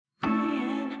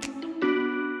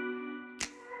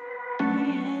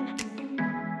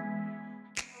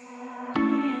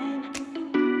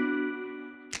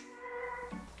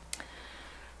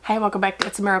Hey, welcome back to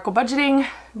It's a Miracle Budgeting.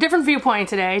 Different viewpoint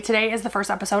today. Today is the first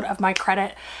episode of my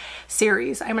credit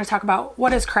series. I'm going to talk about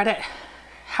what is credit,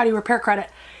 how do you repair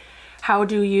credit, how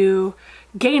do you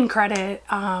gain credit,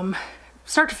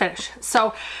 start to finish.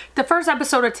 So the first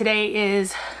episode of today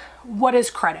is what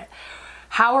is credit?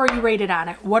 How are you rated on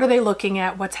it? What are they looking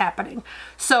at? What's happening?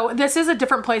 So this is a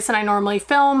different place than I normally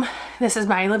film. This is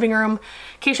my living room.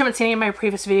 In case you haven't seen any of my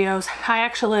previous videos, I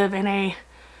actually live in a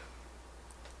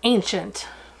ancient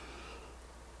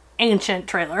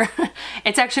trailer.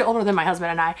 It's actually older than my husband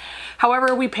and I.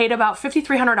 However, we paid about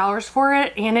 $5,300 for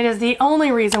it, and it is the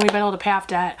only reason we've been able to pay off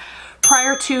debt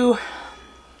prior to,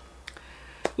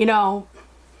 you know,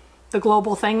 the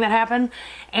global thing that happened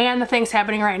and the things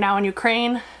happening right now in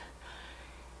Ukraine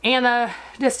and the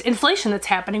just inflation that's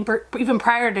happening. Even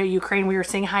prior to Ukraine, we were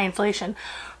seeing high inflation.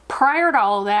 Prior to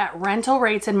all of that, rental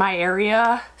rates in my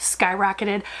area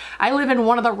skyrocketed. I live in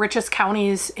one of the richest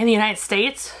counties in the United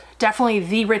States, definitely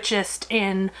the richest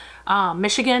in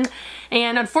Michigan.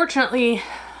 And unfortunately,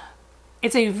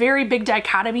 it's a very big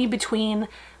dichotomy between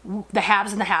the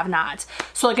haves and the have-nots.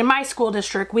 So like in my school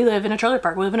district, we live in a trailer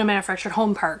park. We live in a manufactured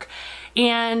home park.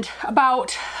 And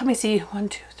about, let me see,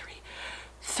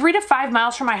 3 to 5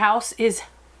 miles from my house is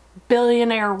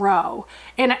Billionaire Row.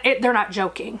 And they're not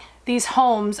joking. These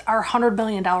homes are $100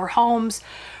 million homes.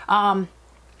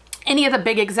 Any of the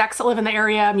big execs that live in the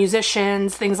area,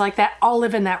 musicians, things like that, all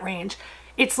live in that range.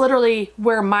 It's literally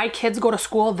where my kids go to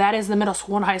school. That is the middle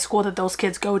school and high school that those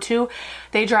kids go to.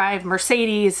 They drive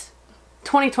Mercedes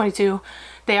 2022.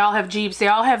 They all have Jeeps. They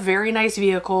all have very nice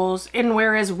vehicles. And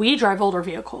whereas we drive older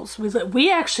vehicles,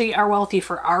 we actually are wealthy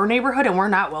for our neighborhood, and we're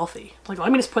not wealthy. Like,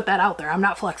 let me just put that out there. I'm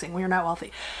not flexing. We are not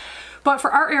wealthy. But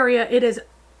for our area, it is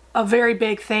a very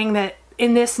big thing that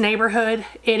in this neighborhood,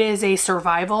 it is a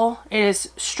survival. It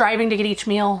is striving to get each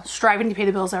meal, striving to pay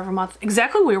the bills every month.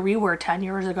 Exactly where we were 10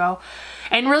 years ago.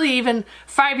 And really even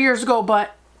 5 years ago,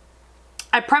 but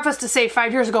I preface to say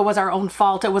 5 years ago was our own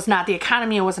fault. It was not the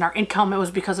economy, it wasn't our income, it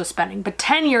was because of spending. But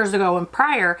 10 years ago and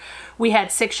prior, we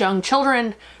had 6 young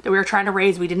children that we were trying to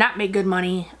raise. We did not make good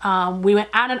money. We went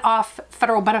on and off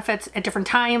federal benefits at different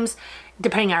times,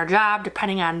 depending on our job,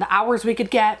 depending on the hours we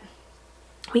could get.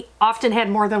 We often had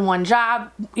more than one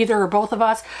job, either or both of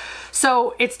us.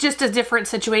 So it's just a different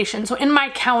situation. So in my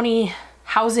county,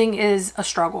 housing is a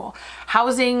struggle.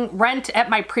 Housing, rent at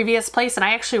my previous place, and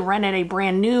I actually rented a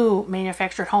brand new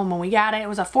manufactured home when we got it. It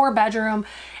was a 4-bedroom,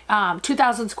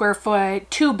 2,000 square foot,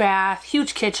 2-bath,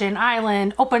 huge kitchen,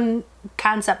 island, open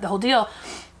concept, the whole deal.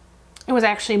 It was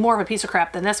actually more of a piece of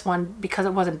crap than this one because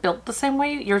it wasn't built the same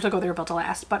way. Years ago, they were built to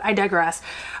last, but I digress.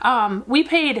 We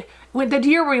paid, the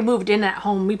year we moved in that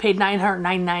home, we paid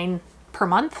 $999 per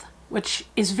month, which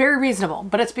is very reasonable,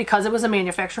 but it's because it was a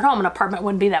manufactured home. An apartment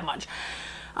wouldn't be that much.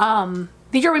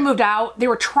 The year we moved out, they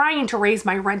were trying to raise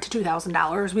my rent to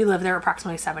 $2,000. We lived there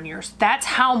approximately 7 years. That's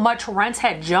how much rents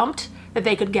had jumped that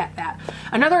they could get that.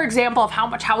 Another example of how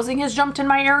much housing has jumped in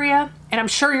my area, and I'm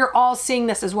sure you're all seeing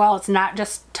this as well, it's not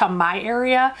just to my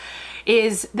area,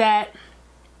 is that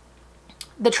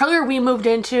the trailer we moved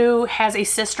into has a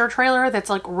sister trailer that's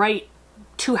like right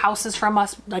 2 houses from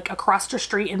us, like across the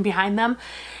street and behind them.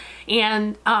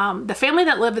 And the family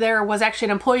that lived there was actually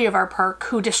an employee of our park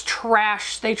who just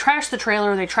trashed the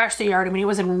trailer, they trashed the yard. I mean, it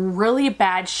was in really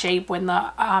bad shape when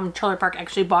the trailer park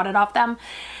actually bought it off them.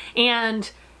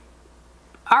 And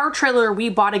our trailer we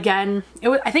bought again,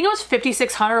 I think it was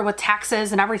 $5,600 with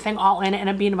taxes and everything all in it,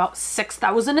 ended up being about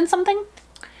 $6,000 and something.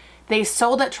 They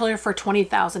sold that trailer for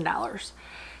 $20,000.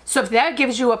 So if that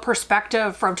gives you a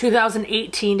perspective from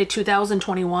 2018 to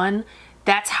 2021,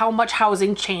 that's how much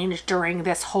housing changed during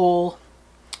this whole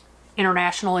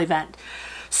international event.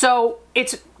 So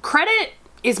credit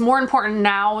is more important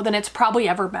now than it's probably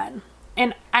ever been.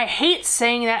 And I hate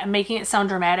saying that and making it sound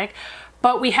dramatic,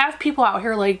 but we have people out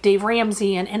here like Dave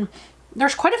Ramsey and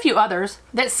there's quite a few others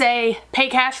that say pay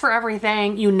cash for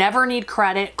everything, you never need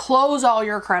credit, close all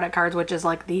your credit cards, which is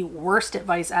like the worst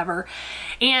advice ever.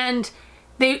 And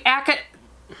they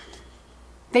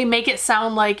make it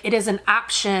sound like it is an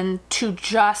option to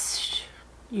just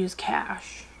use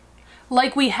cash.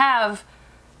 Like we have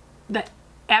the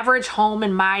average home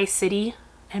in my city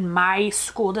and my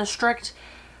school district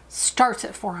starts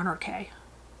at $400K.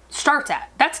 Starts at.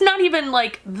 That's not even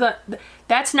like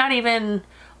that's not even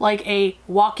like a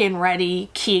walk-in ready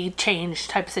key change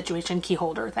type of situation, key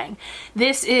holder thing.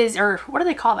 This is, or what do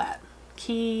they call that?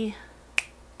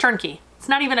 Turnkey. It's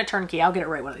not even a turnkey. I'll get it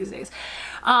right one of these days.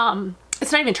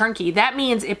 It's not even turnkey. That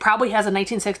means it probably has a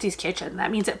 1960s kitchen. That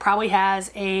means it probably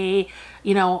has a,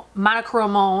 you know,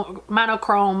 monochrome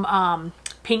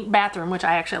pink bathroom, which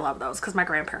I actually love those because my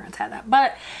grandparents had that.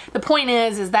 But the point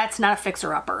is that's not a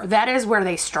fixer-upper. That is where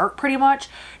they start pretty much.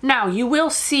 Now, you will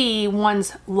see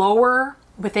ones lower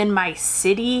within my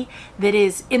city that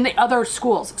is in the other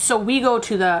schools. So we go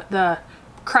to the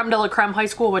creme de la creme high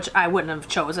school, which I wouldn't have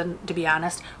chosen, to be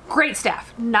honest. Great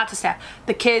staff, not the staff.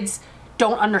 The kids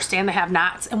don't understand the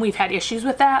have-nots, and we've had issues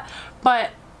with that.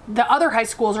 But the other high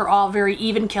schools are all very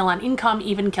even kill on income,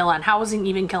 even kill on housing,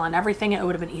 even kill on everything. It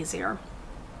would have been easier.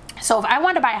 So if I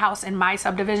wanted to buy a house in my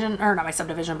subdivision, or not my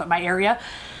subdivision, but my area,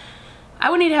 I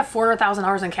would need to have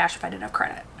 $400,000 in cash if I didn't have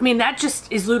credit. I mean, that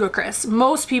just is ludicrous.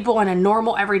 Most people in a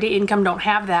normal everyday income don't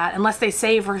have that unless they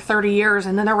save for 30 years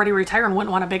and then they're ready to retire and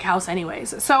wouldn't want a big house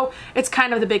anyways. So it's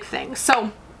kind of the big thing.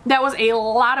 So that was a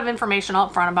lot of information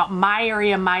up front about my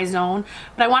area, my zone,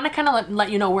 but I want to kind of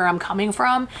let you know where I'm coming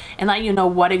from and let you know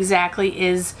what exactly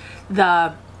is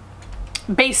the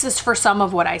basis for some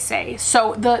of what I say.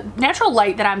 So the natural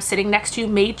light that I'm sitting next to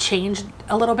may change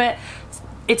a little bit.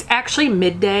 It's actually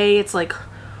midday. It's like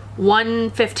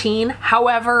 1:15.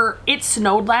 However, it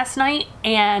snowed last night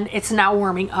and it's now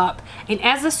warming up. And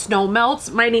as the snow melts,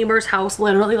 my neighbor's house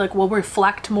literally like will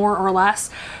reflect more or less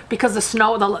because the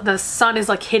snow, the sun is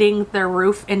like hitting their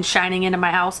roof and shining into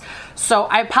my house. So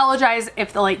I apologize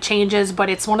if the light changes, but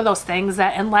it's one of those things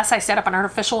that unless I set up an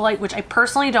artificial light, which I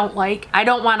personally don't like, I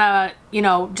don't want to, you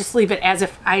know, just leave it as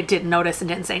if I didn't notice and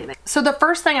didn't say anything. So the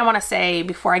first thing I want to say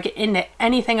before I get into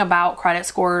anything about credit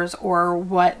scores or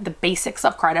what the basics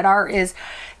of credit are is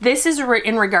this is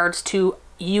in regards to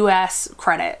US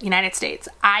credit, United States.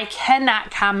 I cannot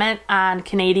comment on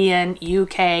Canadian,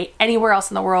 UK, anywhere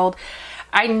else in the world.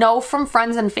 I know from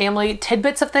friends and family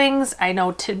tidbits of things. I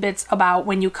know tidbits about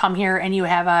when you come here and you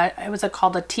have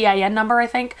called a TIN number, I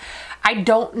think. I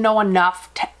don't know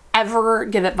enough to ever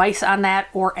give advice on that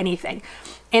or anything.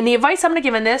 And the advice I'm going to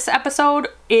give in this episode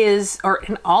is, or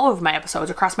in all of my episodes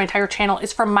across my entire channel,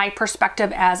 is from my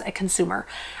perspective as a consumer.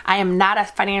 I am not a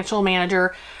financial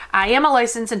manager. I am a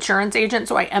licensed insurance agent,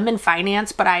 so I am in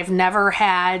finance, but I've never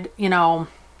had, you know,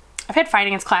 I've had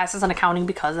finance classes and accounting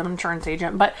because I'm an insurance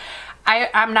agent, but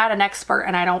I'm not an expert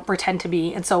and I don't pretend to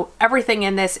be. And so everything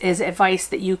in this is advice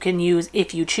that you can use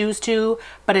if you choose to,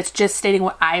 but it's just stating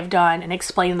what I've done and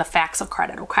explaining the facts of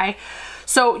credit, okay?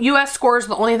 So US scores,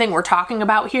 the only thing we're talking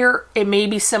about here. It may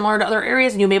be similar to other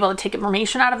areas and you may be able to take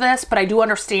information out of this, but I do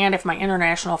understand if my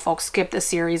international folks skip this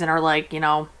series and are like, you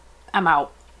know, I'm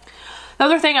out. The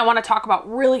other thing I want to talk about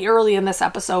really early in this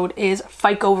episode is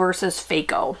FICO versus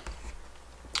FACO.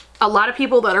 A lot of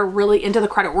people that are really into the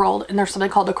credit world, and there's something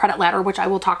called the credit ladder, which I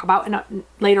will talk about in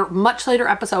a much later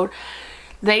episode.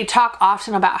 They talk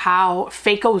often about how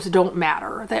FACOs don't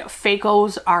matter, that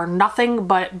FACOs are nothing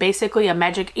but basically a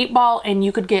magic 8-ball, and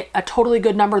you could get a totally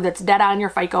good number that's dead on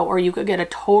your FICO, or you could get a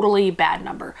totally bad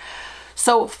number.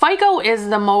 So FICO is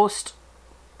the most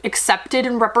accepted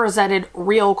and represented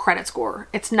real credit score.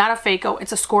 It's not a FACO.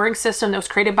 It's a scoring system that was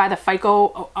created by the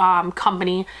FICO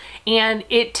company, and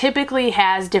it typically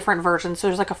has different versions. So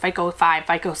there's like a FICO 5,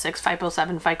 FICO 6, FICO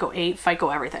 7, FICO 8, FICO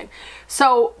everything.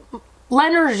 So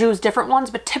lenders use different ones,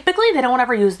 but typically they don't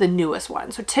ever use the newest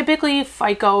one. So typically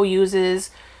FICO uses,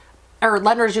 or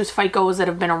lenders use FICOs that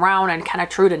have been around and kind of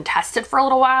trued and tested for a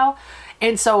little while.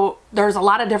 And so there's a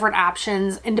lot of different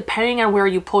options, and depending on where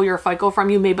you pull your FICO from,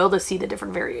 you may be able to see the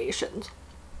different variations.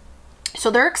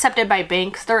 So they're accepted by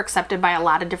banks, they're accepted by a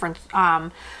lot of different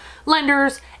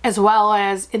lenders, as well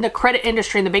as in the credit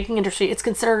industry, in the banking industry, it's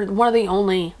considered one of the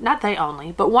only, not the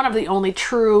only, but one of the only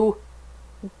true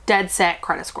dead set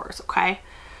credit scores, okay?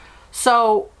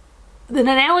 So the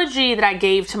analogy that I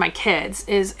gave to my kids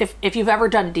is if you've ever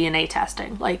done DNA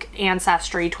testing, like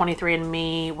Ancestry,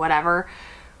 23andMe,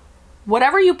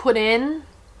 whatever you put in,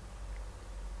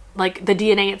 like the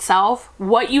DNA itself,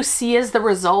 what you see as the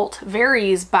result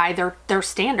varies by their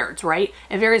standards, right?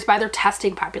 It varies by their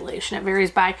testing population. It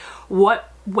varies by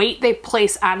what weight they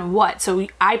place on what. So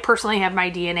I personally have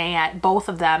my DNA at both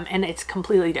of them, and it's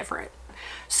completely different.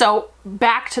 So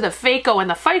back to the FACO and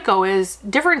the FICO is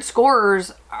different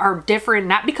scorers are different,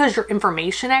 not because your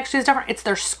information actually is different, it's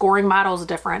their scoring model is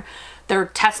different. Their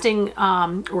testing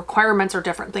requirements are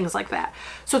different, things like that.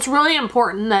 So it's really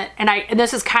important that, and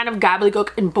this is kind of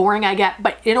gobbledygook and boring, I get,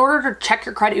 but in order to check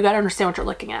your credit, you got to understand what you're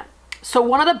looking at. So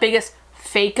one of the biggest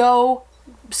FACO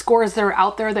scores that are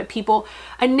out there that people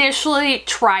initially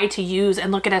try to use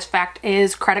and look at as fact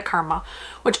is Credit Karma,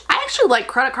 which I actually like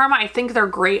Credit Karma. I think they're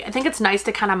great. I think it's nice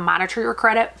to kind of monitor your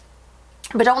credit,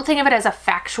 but don't think of it as a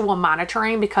factual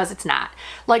monitoring because it's not.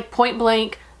 Like point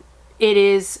blank, it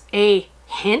is a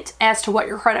hint as to what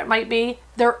your credit might be.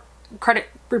 There credit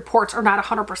reports are not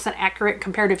 100% accurate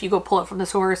compared to if you go pull it from the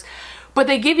source, but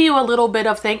they give you a little bit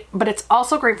of thing, but it's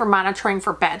also great for monitoring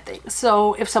for bad things.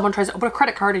 So if someone tries to open a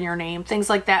credit card in your name, things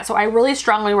like that. So I really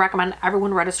strongly recommend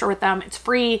everyone register with them. It's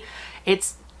free.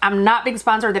 I'm not being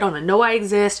sponsored. They don't even know I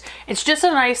exist. It's just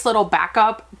a nice little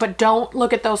backup, but don't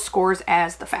look at those scores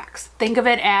as the facts. Think of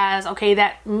it as, okay,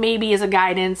 that maybe is a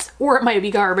guidance, or it might be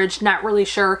garbage, not really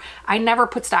sure. I never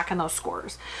put stock in those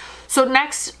scores. So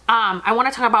next, I want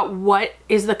to talk about what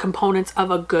is the components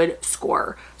of a good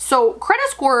score. So credit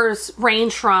scores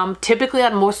range from, typically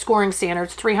on most scoring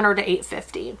standards, 300 to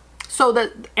 850. So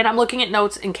and I'm looking at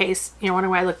notes in case you're wondering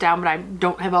why I look down, but I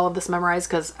don't have all of this memorized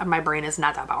because my brain is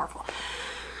not that powerful.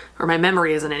 Or my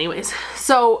memory isn't anyways.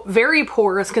 So very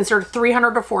poor is considered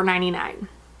 300 to 499.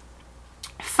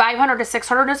 500 to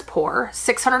 600 is poor.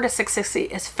 600 to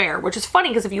 660 is fair, which is funny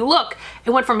because if you look, it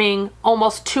went from being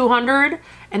almost 200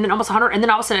 and then almost 100, and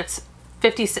then all of a sudden it's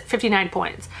 59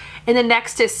 points. And then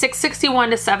next is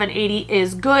 661 to 780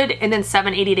 is good, and then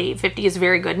 780 to 850 is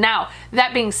very good. Now,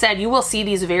 that being said, you will see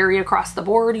these vary across the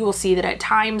board. You will see that at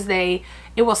times it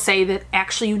will say that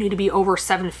actually you need to be over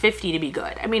 750 to be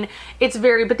good. I mean, it's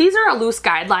but these are a loose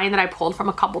guideline that I pulled from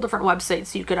a couple different websites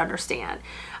so you could understand.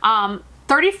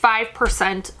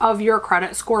 35% of your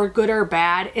credit score, good or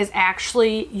bad, is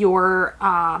actually your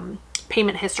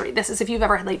payment history. This is if you've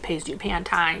ever had late pays. Do you pay on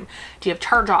time? Do you have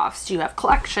charge-offs? Do you have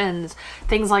collections?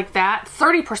 Things like that.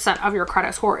 30% of your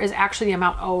credit score is actually the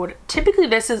amount owed. Typically,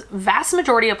 vast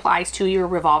majority applies to your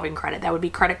revolving credit. That would be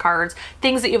credit cards,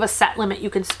 things that you have a set limit you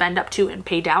can spend up to and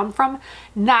pay down from,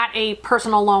 not a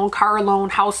personal loan, car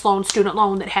loan, house loan, student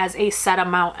loan that has a set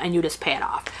amount and you just pay it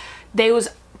off. Those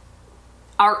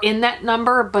are in that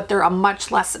number, but they're a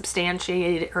much less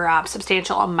substantiated or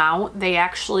substantial amount. They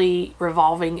actually,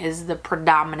 revolving is the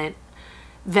predominant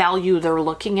value they're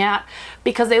looking at,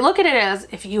 because they look at it as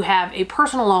if you have a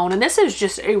personal loan, and this is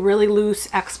just a really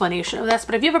loose explanation of this,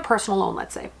 but if you have a personal loan,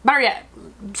 let's say, better yet,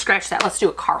 scratch that, let's do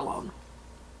a car loan.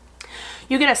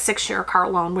 You get a 6-year car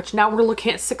loan, which now we're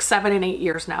looking at 6, 7, and 8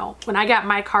 years now. When I got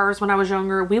my cars when I was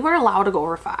younger, we weren't allowed to go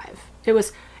over 5.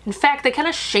 In fact, they kind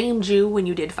of shamed you when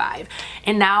you did 5.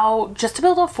 And now, just to be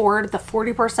able to afford the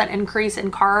 40% increase in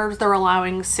cars, they're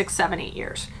allowing 6, 7, 8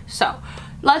 years. So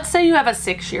let's say you have a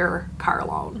 6-year car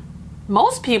loan.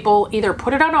 Most people either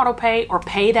put it on auto pay or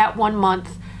pay that 1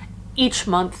 month each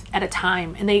month at a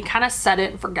time, and they kind of set it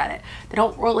and forget it. They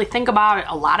don't really think about it.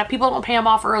 A lot of people don't pay them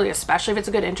off early, especially if it's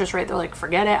a good interest rate. They're like,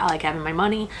 forget it, I like having my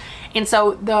money. And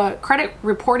so the credit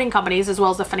reporting companies, as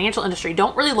well as the financial industry,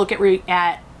 don't really look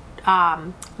at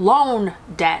loan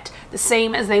debt the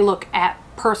same as they look at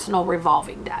personal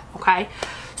revolving debt. Okay,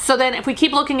 so then if we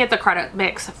keep looking at the credit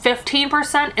mix,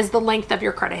 15% is the length of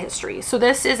your credit history. So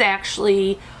this is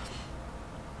actually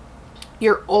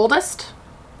your oldest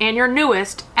and your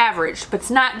newest averaged, but it's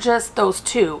not just those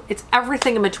two, it's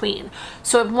everything in between.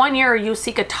 So if 1 year you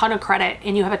seek a ton of credit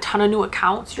and you have a ton of new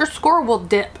accounts, your score will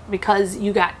dip because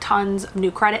you got tons of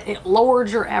new credit. It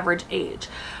lowers your average age.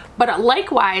 But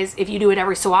likewise, if you do it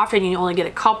every so often and you only get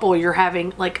a couple, you're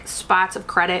having like spots of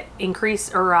credit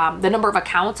increase, or the number of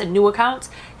accounts and new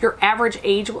accounts, your average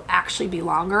age will actually be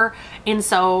longer. And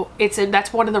so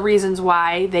that's one of the reasons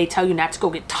why they tell you not to go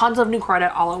get tons of new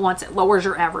credit all at once. It lowers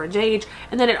your average age.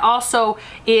 And then it also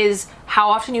is how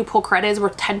often you pull credit is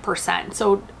worth 10%.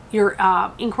 So your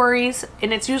inquiries,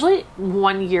 and it's usually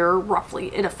 1 year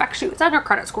roughly, it affects you. It's on your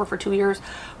credit score for 2 years,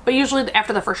 but usually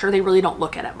after the first year they really don't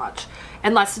look at it much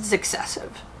unless it's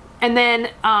excessive. And then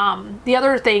the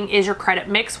other thing is your credit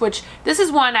mix, which this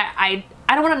is one I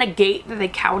don't want to negate that they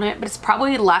count it, but it's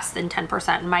probably less than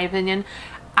 10% in my opinion.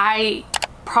 I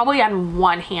probably on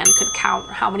one hand could count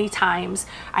how many times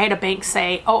I had a bank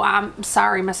say, oh, I'm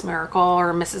sorry, Miss Miracle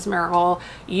or Mrs. Miracle,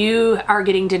 you are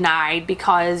getting denied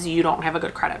because you don't have a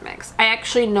good credit mix. I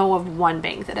actually know of one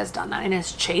bank that has done that, and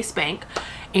it's Chase Bank,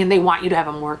 and they want you to have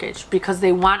a mortgage because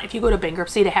they want, if you go to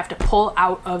bankruptcy, to have to pull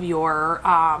out of your,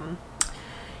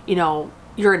 you know,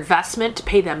 your investment to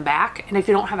pay them back. And if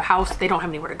you don't have a house, they don't have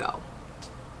anywhere to go.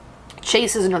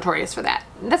 Chase is notorious for that.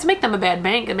 That's make them a bad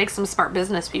bank. It makes them smart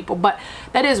business people, but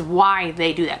that is why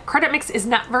they do that. Credit mix is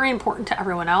not very important to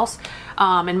everyone else.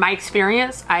 In my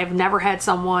experience, I've never had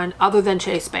someone other than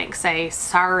Chase Bank say,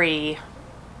 sorry,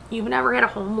 you've never had a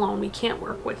home loan, we can't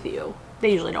work with you.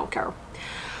 They usually don't care.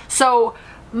 So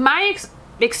my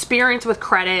experience with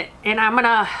credit, and I'm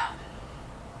gonna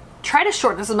try to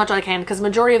shorten this as much as I can because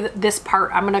majority of this part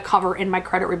I'm gonna cover in my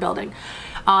credit rebuilding.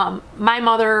 My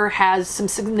mother has some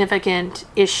significant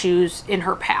issues in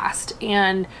her past,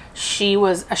 and she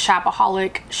was a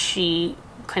shopaholic. She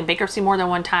claimed bankruptcy more than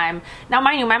one time. Now,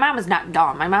 mind you, my mom is not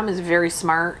dumb. My mom is very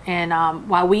smart, and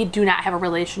while we do not have a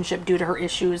relationship due to her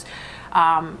issues,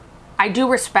 I do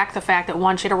respect the fact that,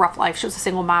 one, she had a rough life. She was a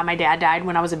single mom. My dad died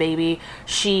when I was a baby.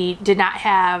 She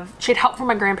had help from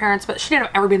my grandparents, but she didn't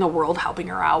have everybody in the world helping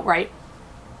her out, right?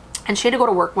 And she had to go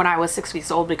to work when I was 6 weeks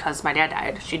old because my dad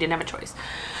died. She didn't have a choice.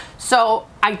 So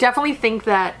I definitely think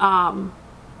that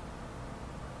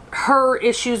her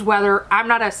issues, whether, I'm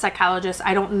not a psychologist,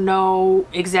 I don't know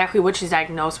exactly what she's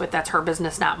diagnosed with. That's her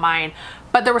business, not mine.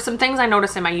 But there were some things I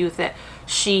noticed in my youth, that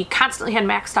she constantly had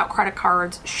maxed out credit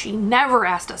cards. She never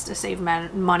asked us to save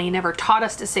money, never taught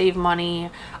us to save money,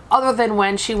 other than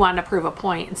when she wanted to prove a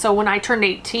point. And so when I turned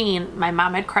 18, my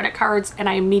mom had credit cards, and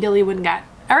I immediately went and got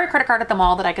every credit card at the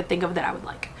mall that I could think of that I would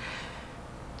like.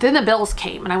 Then the bills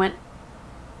came, and I went,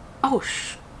 oh,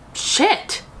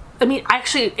 shit. I mean,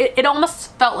 actually, it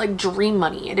almost felt like dream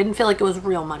money. It didn't feel like it was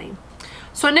real money.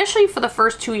 So initially, for the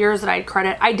first 2 years that I had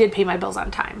credit, I did pay my bills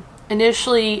on time.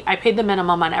 Initially, I paid the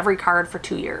minimum on every card for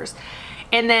 2 years.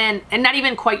 And not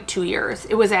even quite 2 years.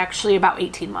 It was actually about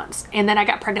 18 months. And then I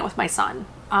got pregnant with my son.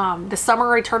 The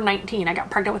summer I turned 19, I got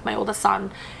pregnant with my oldest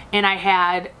son. And I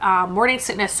had morning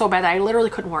sickness so bad that I literally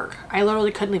couldn't work. I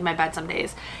literally couldn't leave my bed some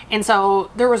days. And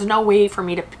so there was no way for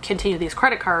me to continue these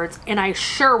credit cards. And I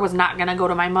sure was not going to go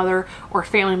to my mother or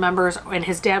family members, and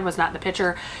his dad was not in the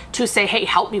picture, to say, hey,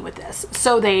 help me with this.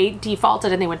 So they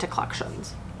defaulted and they went to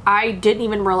collections. I didn't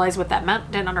even realize what that meant,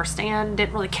 didn't understand,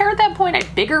 didn't really care at that point. I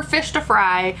had bigger fish to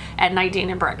fry at 19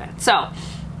 and pregnant. So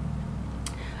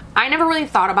I never really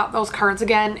thought about those cards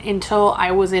again until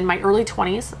I was in my early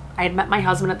 20s. I had met my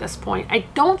husband at this point. I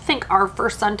don't think our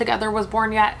first son together was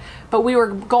born yet, but we were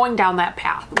going down that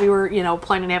path. We were, you know,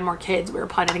 planning to have more kids. We were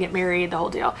planning to get married, the whole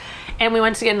deal. And we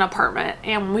went to get an apartment.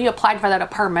 And when we applied for that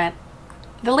apartment,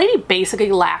 the lady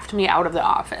basically laughed me out of the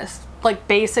office. Like,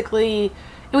 basically,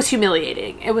 it was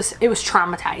humiliating. It was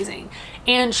traumatizing.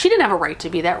 And she didn't have a right to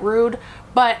be that rude,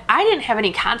 but I didn't have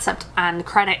any concept on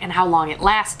credit and how long it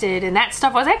lasted. And that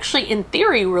stuff was actually, in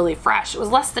theory, really fresh. It was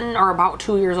less than or about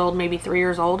 2 years old, maybe 3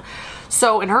 years old.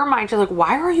 So in her mind, she's like,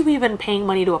 why are you even paying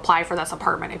money to apply for this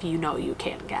apartment if you know you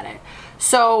can't get it?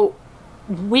 So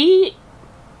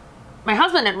my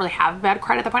husband didn't really have bad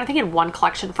credit at the point. I think he had one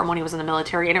collection from when he was in the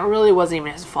military, and it really wasn't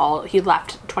even his fault. He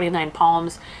left 29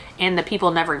 Palms, and the people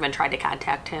never even tried to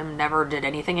contact him, never did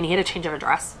anything, and he had a change of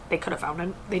address. They could have found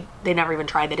him. They never even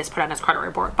tried. They just put on his credit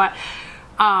report. But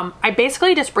I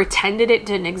basically just pretended it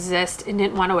didn't exist and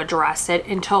didn't want to address it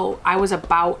until I was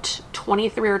about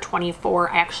 23 or 24.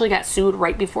 I actually got sued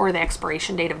right before the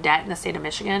expiration date of debt in the state of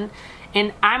Michigan.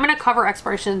 And I'm going to cover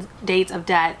expiration dates of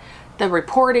debt, the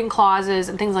reporting clauses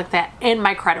and things like that in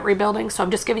my credit rebuilding. So I'm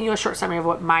just giving you a short summary of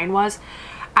what mine was.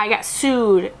 I got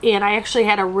sued, and I actually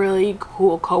had a really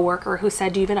cool coworker who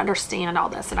said, do you even understand all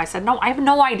this? And I said, no, I have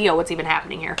no idea what's even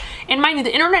happening here. And mind you,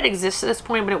 the internet exists at this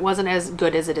point, but it wasn't as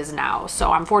good as it is now.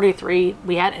 So I'm 43.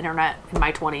 We had internet in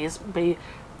my 20s. We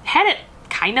had it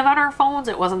kind of on our phones.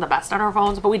 It wasn't the best on our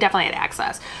phones, but we definitely had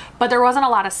access. But there wasn't a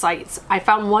lot of sites. I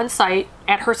found one site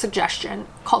at her suggestion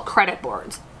called Credit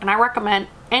Boards. And I recommend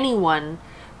anyone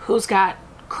who's got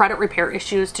credit repair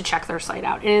issues to check their site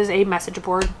out. It is a message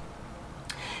board.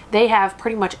 They have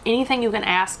pretty much anything you can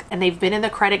ask, and they've been in the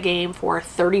credit game for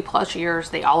 30 plus years.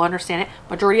 They all understand it.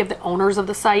 Majority of the owners of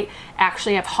the site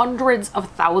actually have hundreds of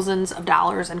thousands of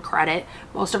dollars in credit.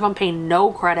 Most of them pay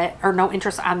no credit or no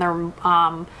interest on their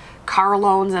car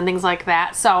loans and things like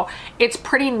that. So it's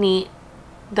pretty neat,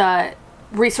 the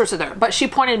resources there. But she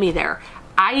pointed me there.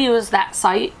 I used that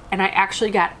site, and I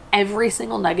actually got every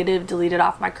single negative deleted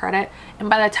off my credit. And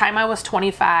by the time I was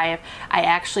 25, I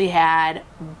actually had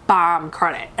bomb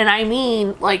credit. And I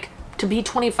mean, like, to be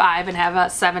 25 and have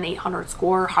a 700-800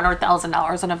 score,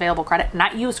 $100,000 in available credit,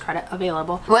 not used credit,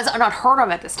 available, was unheard of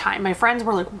at this time. My friends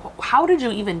were like, how did you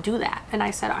even do that? And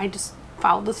I said, I just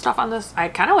found this stuff on this. I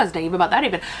kind of was naive about that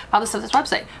even. Found this on this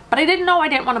website. But I didn't know I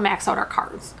didn't want to max out our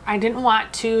cards. I didn't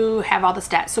want to have all this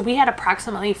debt. So we had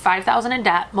approximately $5,000 in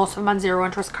debt, most of them on zero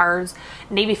interest cards.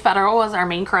 Navy Federal was our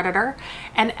main creditor,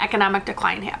 and economic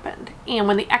decline happened. And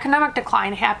when the economic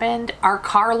decline happened, our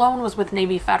car loan was with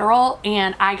Navy Federal,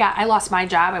 and I lost my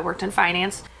job. I worked in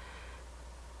finance.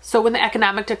 So when the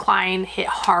economic decline hit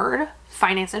hard,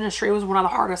 finance industry was one of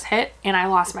the hardest hit, and I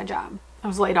lost my job. I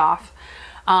was laid off.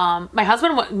 My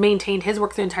husband maintained his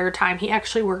work the entire time. He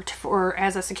actually worked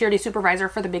as a security supervisor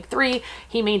for the big three.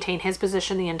 He maintained his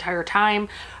position the entire time.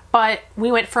 But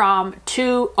we went from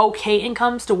 2 okay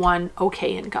incomes to 1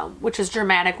 okay income, which is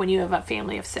dramatic when you have a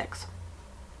family of 6.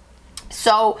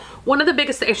 So one of the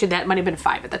biggest, actually that might have been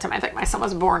 5 at the time. I think my son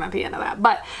was born at the end of that.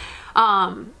 But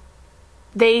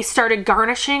they started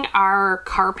garnishing our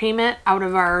car payment out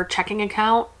of our checking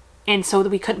account. And so that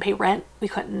we couldn't pay rent, we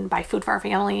couldn't buy food for our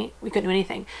family, we couldn't do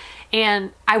anything.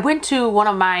 And I went to one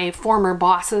of my former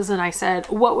bosses and I said,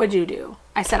 what would you do?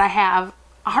 I said, I have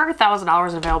 $100,000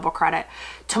 in available credit.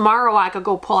 Tomorrow I could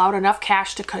go pull out enough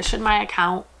cash to cushion my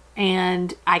account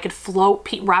and I could float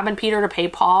Rob and Peter to pay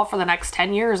Paul for the next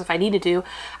 10 years if I needed to.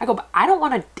 I go, but I don't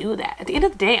want to do that. At the end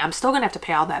of the day, I'm still going to have to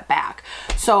pay all that back.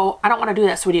 So I don't want to do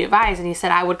that. So what do you advise? And he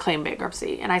said, I would claim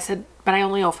bankruptcy. And I said, but I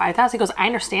only owe $5,000. He goes, I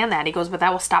understand that. He goes, but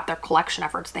that will stop their collection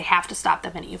efforts. They have to stop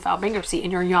the minute you file bankruptcy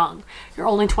and you're young. You're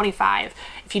only 25.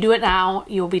 If you do it now,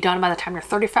 you'll be done by the time you're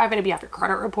 35. It'll be after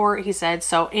credit report. He said,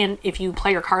 so, and if you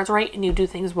play your cards right and you do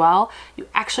things well, you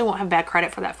actually won't have bad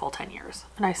credit for that full 10 years.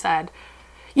 And I said,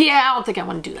 yeah, I don't think I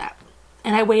want to do that.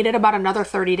 And I waited about another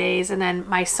 30 days and then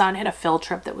my son had a field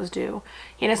trip that was due.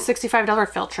 He had a $65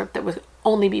 field trip that would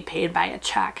only be paid by a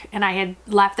check. And I had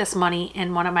left this money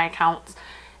in one of my accounts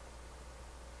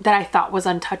that I thought was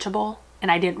untouchable.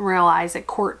 And I didn't realize that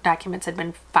court documents had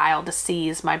been filed to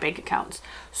seize my bank accounts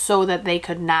so that they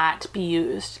could not be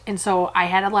used. And so I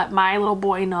had to let my little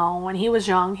boy know when he was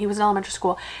young, he was in elementary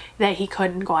school, that he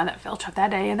couldn't go on that field trip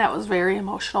that day. And that was very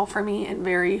emotional for me and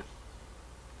very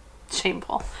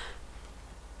shameful.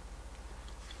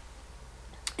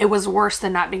 It was worse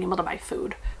than not being able to buy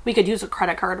food. We could use a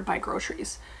credit card to buy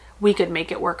groceries. We could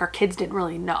make it work. Our kids didn't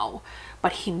really know,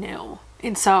 but he knew.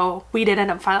 And so we did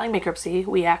end up filing bankruptcy.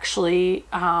 We actually,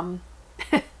 I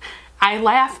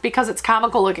laugh because it's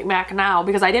comical looking back now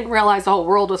because I didn't realize the whole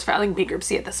world was filing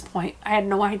bankruptcy at this point. I had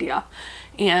no idea.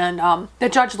 And the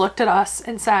judge looked at us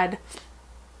and said,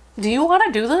 do you want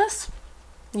to do this?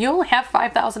 You only have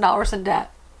 $5,000 in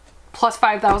debt plus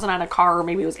 $5,000 on a car, or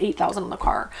maybe it was $8,000 on the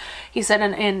car. He said,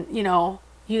 and you know,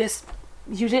 you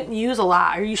didn't use a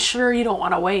lot. Are you sure you don't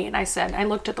want to wait? And I said, I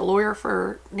looked at the lawyer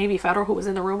for Navy Federal who was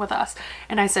in the room with us.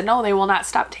 And I said, no, they will not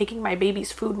stop taking my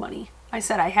baby's food money. I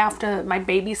said, my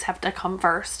babies have to come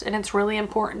first. And it's really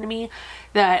important to me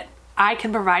that I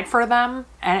can provide for them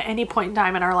at any point in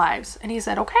time in our lives. And he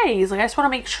said, okay. He's like, I just want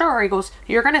to make sure. He goes,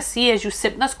 you're going to see as you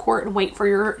sit in this court and wait for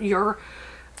your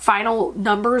final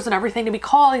numbers and everything to be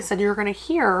called. He said, you're going to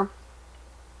hear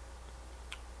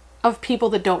of people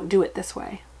that don't do it this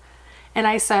way. And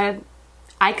I said,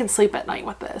 I can sleep at night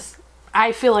with this.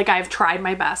 I feel like I've tried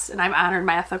my best and I've honored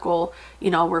my ethical,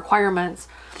 requirements,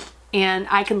 and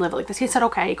I can live like this. He said,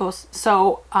 okay. He goes,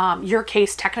 so your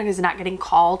case technically is not getting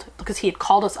called, because he had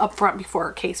called us up front before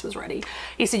our case was ready.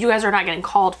 He said, you guys are not getting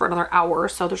called for another hour.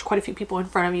 So there's quite a few people in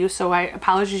front of you. So I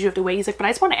apologize, you have to wait. He's like, but I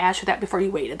just want to ask you that before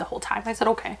you waited the whole time. I said,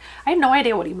 okay. I had no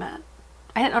idea what he meant.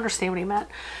 I didn't understand what he meant.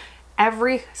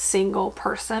 Every single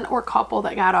person or couple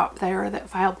that got up there that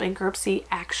filed bankruptcy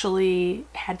actually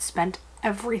had spent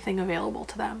everything available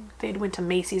to them. They'd went to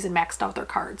Macy's and maxed out their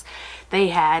cards. They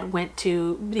had went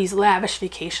to these lavish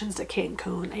vacations to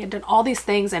Cancun. They had done all these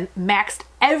things and maxed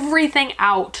everything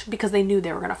out because they knew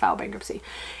they were going to file bankruptcy.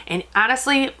 And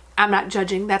honestly, I'm not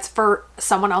judging. That's for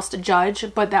someone else to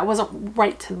judge, but that wasn't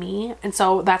right to me. And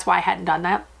so that's why I hadn't done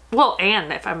that. Well,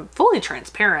 and if I'm fully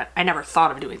transparent, I never thought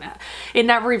of doing that. It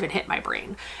never even hit my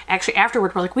brain. Actually,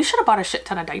 afterward, we're like, we should have bought a shit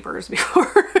ton of diapers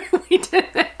before we did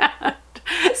that.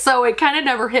 So it kind of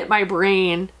never hit my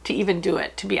brain to even do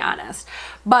it, to be honest.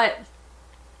 But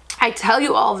I tell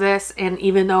you all this, and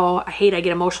even though I get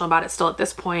emotional about it still at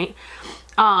this point,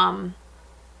 I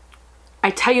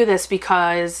tell you this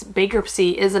because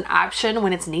bankruptcy is an option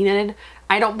when it's needed.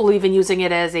 I don't believe in using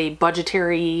it as a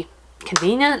budgetary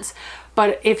convenience,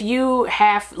 but if you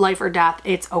have life or death,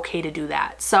 it's okay to do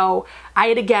that. So I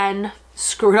had again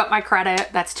screwed up my credit.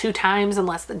 That's 2 times in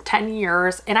less than 10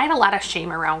 years. And I had a lot of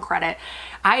shame around credit.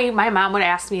 My mom would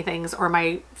ask me things, or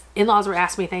my in-laws would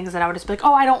ask me things, and I would just be like,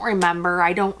 oh, I don't remember.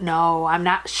 I don't know. I'm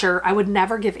not sure. I would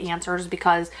never give answers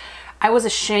because I was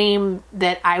ashamed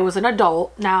that I was an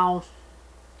adult. Now,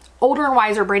 older and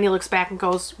wiser Brandy looks back and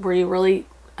goes, were you really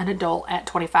an adult at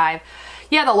 25?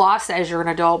 Yeah, the law says you're an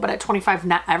adult, but at 25,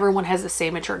 not everyone has the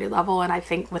same maturity level. And I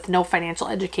think with no financial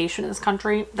education in this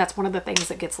country, that's one of the things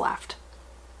that gets left.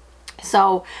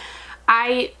 So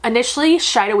I initially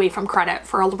shied away from credit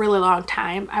for a really long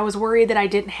time. I was worried that I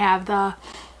didn't have the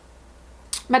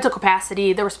mental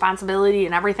capacity, the responsibility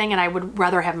and everything, and I would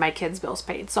rather have my kids' bills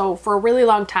paid. So for a really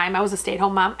long time, I was a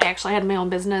stay-at-home mom. I actually had my own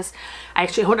business. I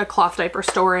actually owned a cloth diaper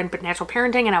store and natural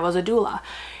parenting, and I was a doula.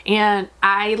 And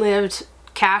I lived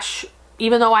cash.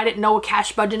 Even though I didn't know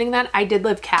cash budgeting then, I did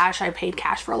live cash. I paid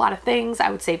cash for a lot of things. I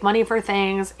would save money for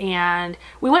things, and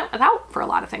we went without for a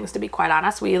lot of things, to be quite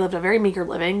honest. We lived a very meager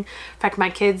living. In fact, my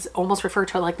kids almost refer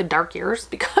to it like the dark years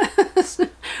because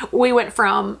we went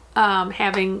from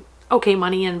having okay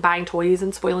money and buying toys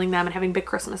and spoiling them and having big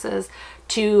Christmases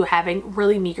to having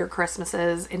really meager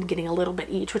Christmases and getting a little bit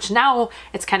each, which now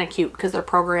it's kind of cute because they're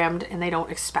programmed and they don't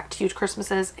expect huge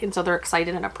Christmases, and so they're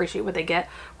excited and appreciate what they get.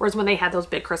 Whereas when they had those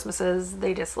big Christmases,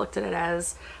 they just looked at it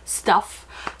as stuff.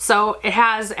 So it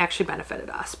has actually benefited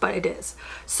us, but it is.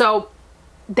 So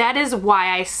that is why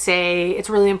I say it's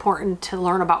really important to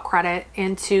learn about credit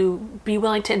and to be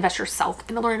willing to invest yourself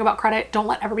into learning about credit. Don't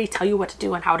let everybody tell you what to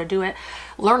do and how to do it.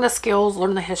 Learn the skills,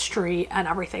 learn the history, and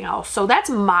everything else. So that's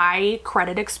my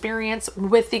credit experience,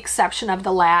 with the exception of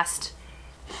the last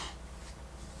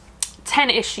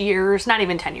 10-ish years, not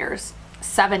even 10 years,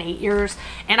 7-8 years,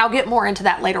 and I'll get more into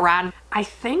that later on. I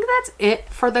think that's it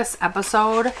for this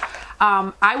episode.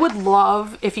 I would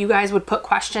love if you guys would put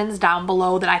questions down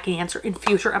below that I can answer in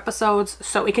future episodes.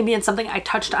 So it can be in something I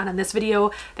touched on in this video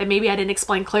that maybe I didn't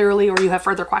explain clearly, or you have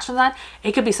further questions on.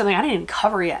 It could be something I didn't even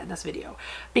cover yet in this video,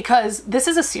 because this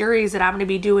is a series that I'm going to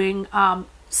be doing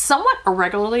somewhat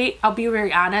irregularly. I'll be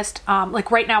very honest.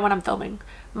 Like right now when I'm filming,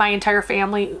 my entire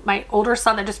family, my older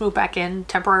son that just moved back in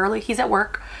temporarily, he's at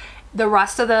work. The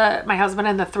rest of my husband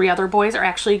and the 3 other boys are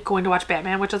actually going to watch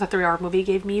Batman, which is a 3-hour movie.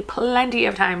 Gave me plenty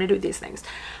of time to do these things.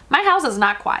 My house is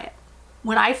not quiet.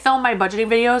 When I film my budgeting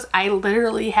videos, I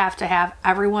literally have to have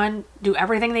everyone do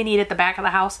everything they need at the back of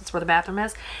the house. That's where the bathroom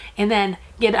is. And then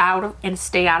get out and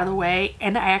stay out of the way.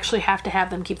 And I actually have to have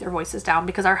them keep their voices down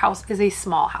because our house is a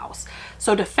small house.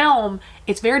 So to film,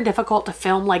 it's very difficult to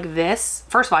film like this.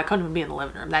 First of all, I couldn't even be in the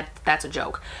living room. That's a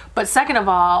joke. But second of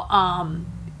all,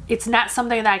 it's not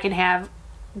something that I can have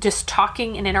just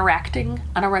talking and interacting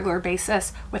on a regular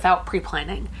basis without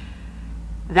pre-planning.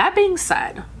 That being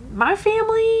said, my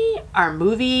family are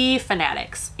movie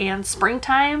fanatics, and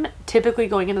springtime, typically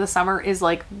going into the summer, is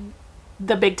like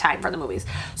the big time for the movies.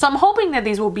 So I'm hoping that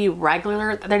these will be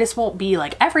regular, that this won't be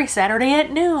like every Saturday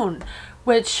at noon,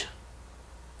 which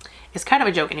is kind of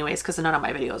a joke anyways, because none of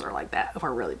my videos are like that, if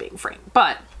we're really being frank.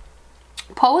 But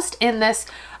post in this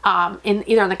in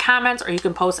either in the comments, or you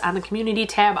can post on the community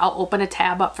tab. I'll open a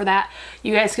tab up for that.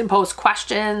 You guys can post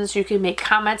questions, you can make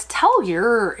comments, tell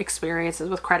your experiences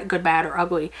with credit, good, bad, or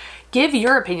ugly. Give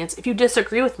your opinions. If you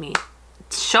disagree with me,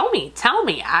 show me, tell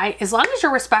me. As long as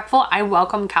you're respectful, I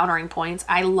welcome countering points.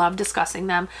 I love discussing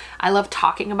them. I love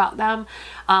talking about them.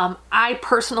 I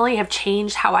personally have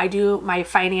changed how I do my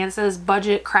finances,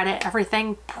 budget, credit,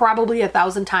 everything, probably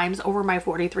 1,000 times over my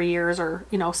 43 years, or,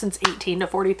 you know, since 18 to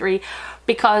 43,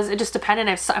 because it just depended.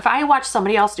 If I watch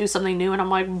somebody else do something new and I'm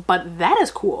like, but that is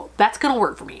cool, that's going to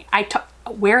work for me.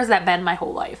 Where has that been my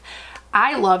whole life?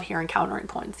 I love hearing countering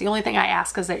points. The only thing I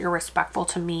ask is that you're respectful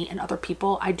to me and other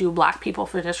people. I do block people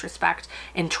for disrespect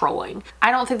and trolling.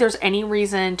 I don't think there's any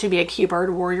reason to be a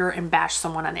keyboard warrior and bash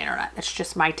someone on the internet. That's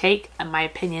just my take and my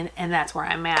opinion, and that's where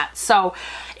I'm at. So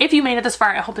if you made it this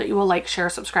far, I hope that you will like, share,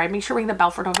 subscribe. Make sure to ring the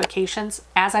bell for notifications.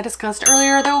 As I discussed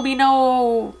earlier, there will be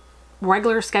no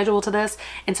regular schedule to this,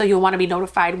 and so you'll want to be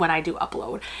notified when I do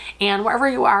upload. And wherever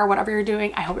you are, whatever you're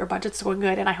doing, I hope your budget's going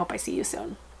good, and I hope I see you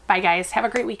soon. Bye guys, have a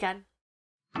great weekend.